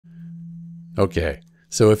Okay,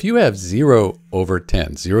 so if you have 0 over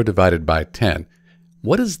 10, 0 divided by 10,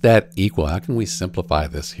 what does that equal? How can we simplify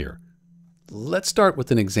this here? Let's start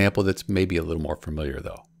with an example that's maybe a little more familiar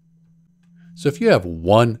though. So if you have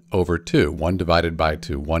 1 over 2, 1 divided by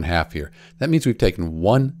 2, 1/2 here, that means we've taken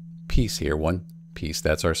one piece here, one piece,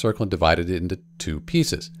 that's our circle, and divided it into 2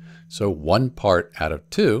 pieces. So 1 part out of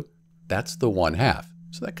 2, that's the 1/2.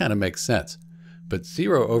 So that kind of makes sense. But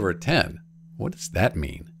 0 over 10, what does that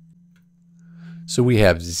mean? So we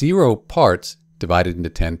have 0 parts divided into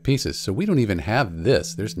 10 pieces. So we don't even have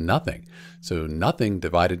this. There's nothing. So nothing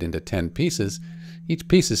divided into 10 pieces, each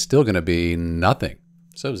piece is still going to be nothing.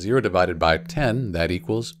 So 0 divided by 10, that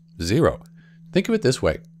equals 0. Think of it this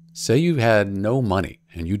way. Say you had no money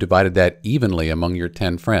and you divided that evenly among your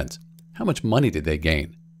 10 friends. How much money did they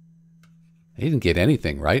gain? They didn't get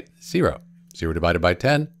anything, right? 0. 0 divided by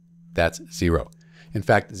 10, that's 0. In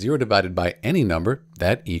fact, 0 divided by any number,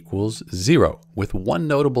 that equals 0, with one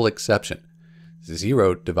notable exception.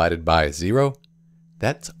 0 divided by 0,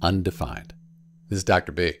 that's undefined. This is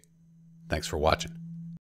Dr. B. Thanks for watching.